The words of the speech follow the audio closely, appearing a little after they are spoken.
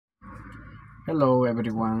Hello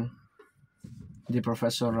everyone, the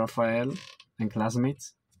Professor Rafael and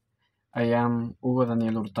classmates. I am Hugo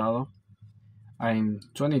Daniel Hurtado. I'm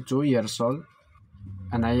 22 years old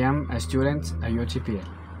and I am a student at UTPL.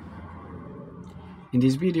 In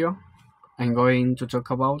this video, I'm going to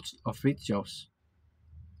talk about offbeat jobs.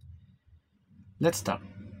 Let's start.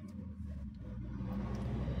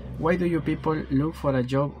 Why do you people look for a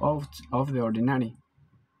job out of the ordinary?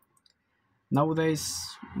 Nowadays,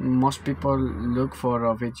 most people look for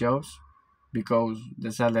offbeat jobs because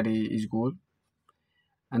the salary is good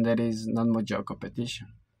and there is not much job competition.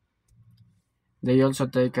 They also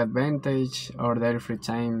take advantage of their free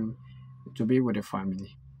time to be with the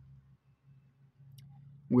family.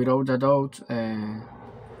 Without a doubt, the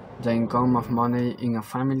income of money in a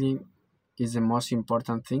family is the most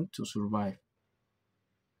important thing to survive.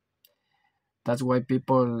 That's why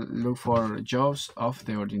people look for jobs of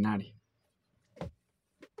the ordinary.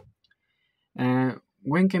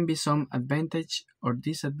 When can be some advantage or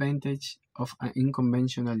disadvantage of an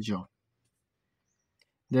unconventional job?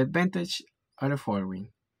 The advantage are the following.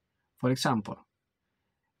 For example,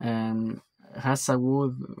 has a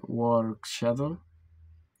good work schedule,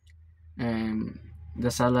 the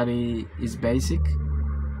salary is basic,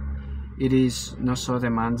 it is not so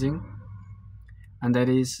demanding, and there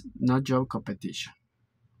is no job competition.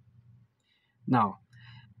 Now,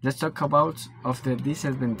 let's talk about of the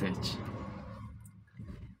disadvantage.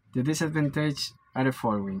 The disadvantage are the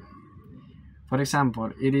following. For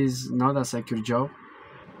example, it is not a secure job.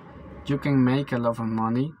 You can make a lot of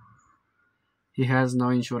money. He has no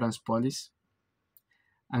insurance policy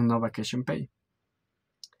and no vacation pay.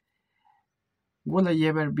 Will I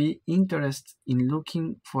ever be interested in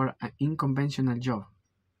looking for an unconventional job?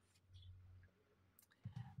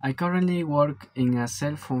 I currently work in a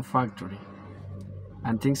cell phone factory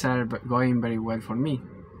and things are going very well for me.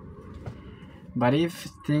 But if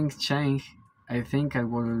things change, I think I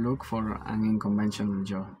will look for an unconventional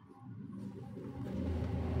job.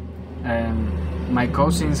 My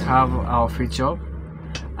cousins have a office job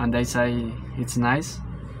and they say it's nice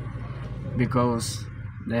because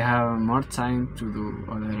they have more time to do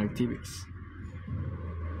other activities.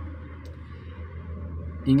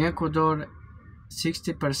 In Ecuador,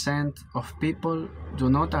 60% of people do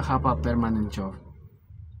not have a permanent job.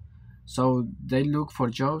 So they look for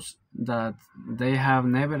jobs that they have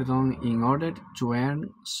never done in order to earn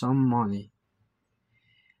some money.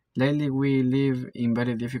 Lately we live in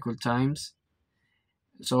very difficult times,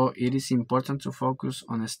 so it is important to focus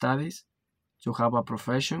on studies, to have a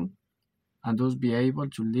profession, and thus be able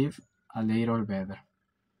to live a little better.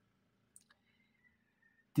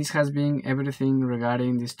 This has been everything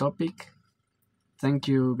regarding this topic. Thank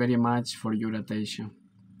you very much for your attention.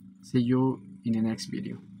 See you in the next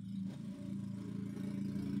video.